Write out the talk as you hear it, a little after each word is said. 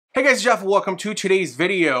Hey guys, Jeff, welcome to today's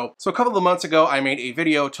video. So a couple of months ago, I made a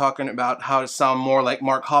video talking about how to sound more like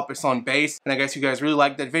Mark Hoppus on bass, and I guess you guys really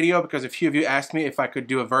liked that video because a few of you asked me if I could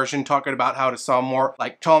do a version talking about how to sound more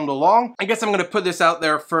like Tom Delonge. I guess I'm going to put this out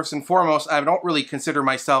there first and foremost. I don't really consider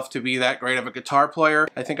myself to be that great of a guitar player.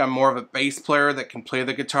 I think I'm more of a bass player that can play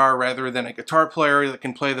the guitar rather than a guitar player that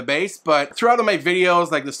can play the bass, but throughout all my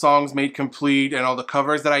videos, like the songs made complete and all the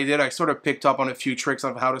covers that I did, I sort of picked up on a few tricks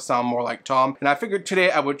of how to sound more like Tom, and I figured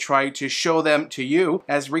today I would try to show them to you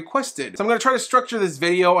as requested. So I'm going to try to structure this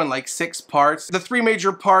video in like 6 parts. The 3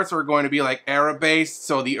 major parts are going to be like era based,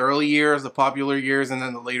 so the early years, the popular years, and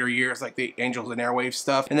then the later years like the Angels and Airwaves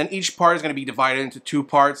stuff. And then each part is going to be divided into 2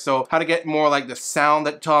 parts, so how to get more like the sound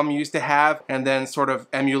that Tom used to have and then sort of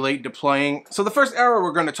emulate the playing. So the first era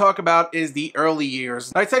we're going to talk about is the early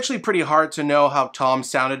years. Now, it's actually pretty hard to know how Tom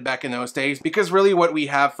sounded back in those days because really what we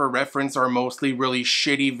have for reference are mostly really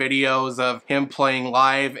shitty videos of him playing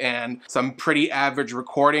live and some pretty average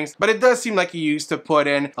recordings, but it does seem like he used to put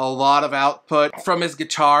in a lot of output from his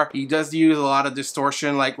guitar. He does use a lot of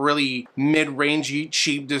distortion, like really mid-rangey,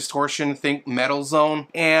 cheap distortion, think Metal Zone.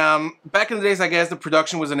 And back in the days, I guess the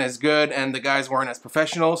production wasn't as good and the guys weren't as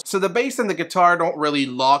professional, so the bass and the guitar don't really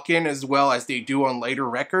lock in as well as they do on later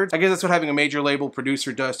records. I guess that's what having a major label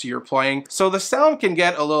producer does to your playing. So the sound can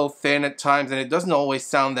get a little thin at times and it doesn't always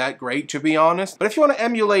sound that great, to be honest. But if you want to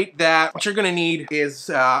emulate that, what you're going to need is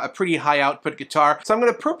a pretty high output guitar. So I'm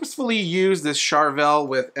going to purposefully use this Charvel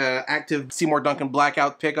with active Seymour Duncan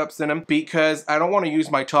blackout pickups in them because I don't want to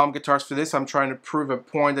use my Tom guitars for this. I'm trying to prove a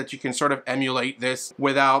point that you can sort of emulate this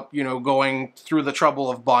without, you know, going through the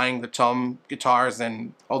trouble of buying the Tom guitars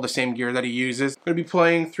and all the same gear that he uses. I'm going to be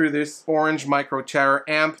playing through this orange Micro Terror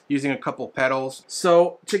amp using a couple pedals.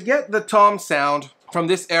 So to get the Tom sound from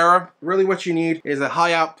this era, really what you need is a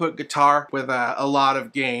high output guitar with a lot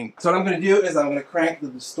of gain. So what I'm going to do is I'm going to crank the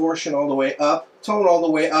distortion all the way up, tone all the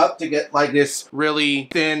way up to get like this really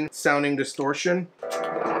thin sounding distortion.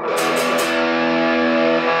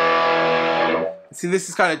 See, this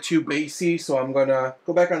is kind of too bassy, so I'm going to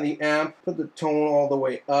go back on the amp, put the tone all the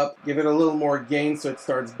way up, give it a little more gain so it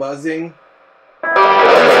starts buzzing.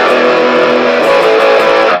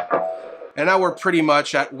 And now we're pretty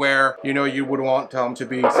much at where, you know, you would want Tom to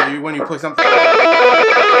be. So when you play something...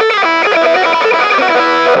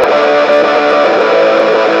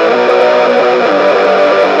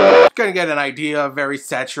 Gonna get an idea of very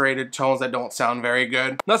saturated tones that don't sound very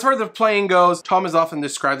good. Now, as far as the playing goes, Tom has often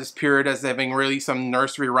described this period as having really some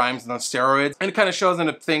nursery rhymes on steroids, and it kind of shows in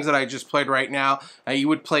the things that I just played right now. You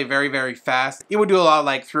would play very, very fast. You would do a lot of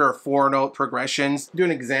like 3 or 4 note progressions. Do an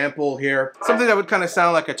example here. Something that would kind of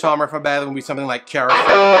sound like a Tom riff bad would be something like Carousel.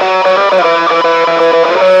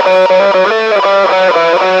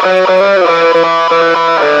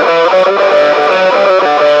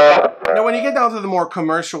 When you get down to the more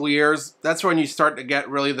commercial years, that's when you start to get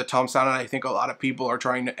really the Tom sound, and I think a lot of people are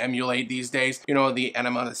trying to emulate these days. You know, the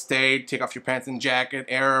Enema of the State, Take Off Your Pants and Jacket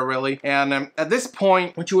era, really. And at this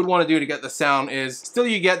point, what you would want to do to get the sound is, still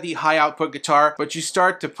you get the high output guitar, but you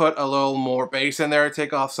start to put a little more bass in there,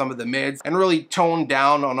 take off some of the mids, and really tone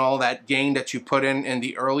down on all that gain that you put in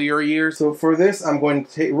the earlier years. So for this, I'm going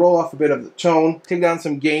to roll off a bit of the tone, take down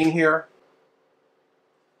some gain here,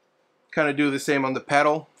 kind of do the same on the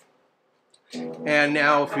pedal. And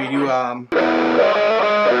now if we do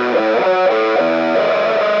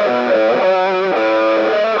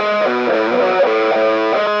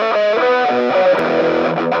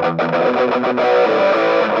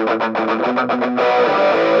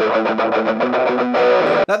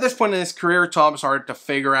at this point in his career, Tom started to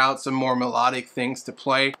figure out some more melodic things to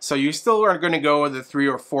play. So you still are going to go with a 3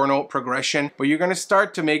 or 4 note progression, but you're going to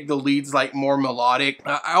start to make the leads like more melodic.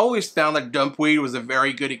 I always found that Dumpweed was a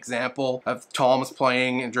very good example of Tom's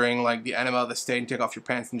playing during like the Enema of the State and Take Off Your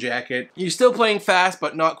Pants and Jacket. You're still playing fast,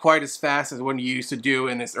 but not quite as fast as when you used to do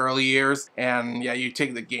in his early years. And yeah, you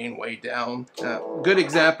take the gain way down. Good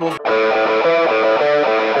example.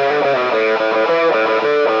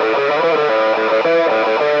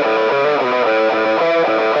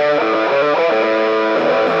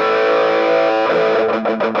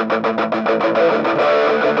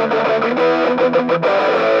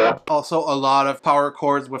 Also a lot of power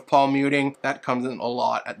chords with palm muting. That comes in a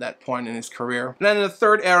lot at that point in his career. And then in the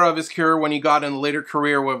third era of his career, when he got in the later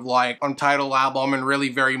career with like Untitled Album and really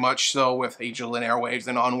very much so with Angels and Airwaves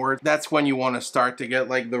and onward, that's when you want to start to get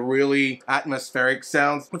like the really atmospheric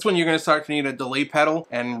sounds. That's when you're going to start to need a delay pedal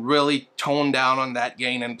and really tone down on that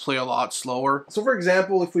gain and play a lot slower. So for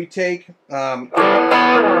example, if we take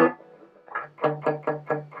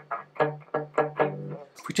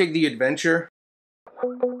the Adventure,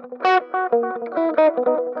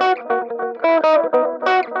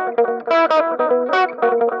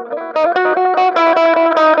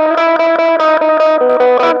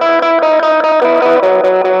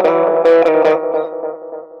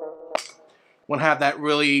 Won't have that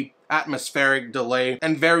really atmospheric delay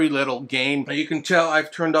and very little gain. You can tell I've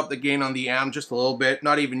turned up the gain on the amp just a little bit,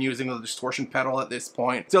 not even using the distortion pedal at this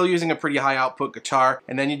point. Still using a pretty high output guitar,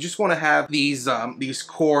 and then you just want to have these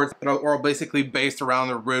chords that are basically based around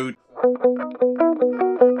the root.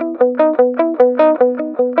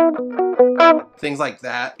 Things like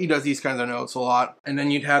that. He does these kinds of notes a lot. And then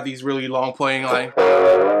you'd have these really long playing like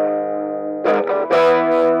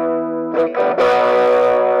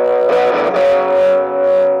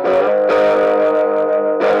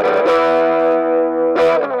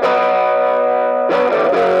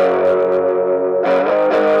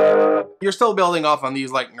you're still building off on these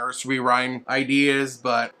like nursery rhyme ideas,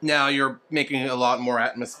 but now you're making it a lot more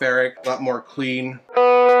atmospheric, a lot more clean.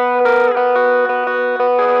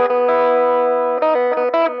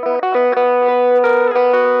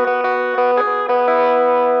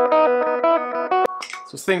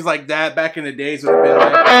 So things like that back in the days would have been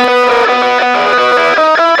like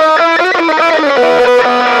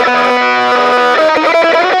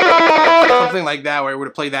something like that, where it would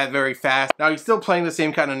have played that very fast. Now he's still playing the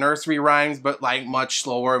same kind of nursery rhymes, but like much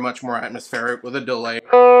slower, much more atmospheric with a delay.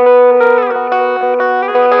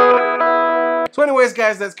 So anyways,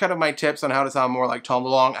 guys, that's kind of my tips on how to sound more like Tom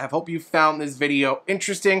Delonge. I hope you found this video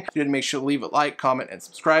interesting. If you did, make sure to leave a like, comment, and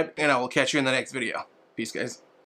subscribe, and I will catch you in the next video. Peace, guys.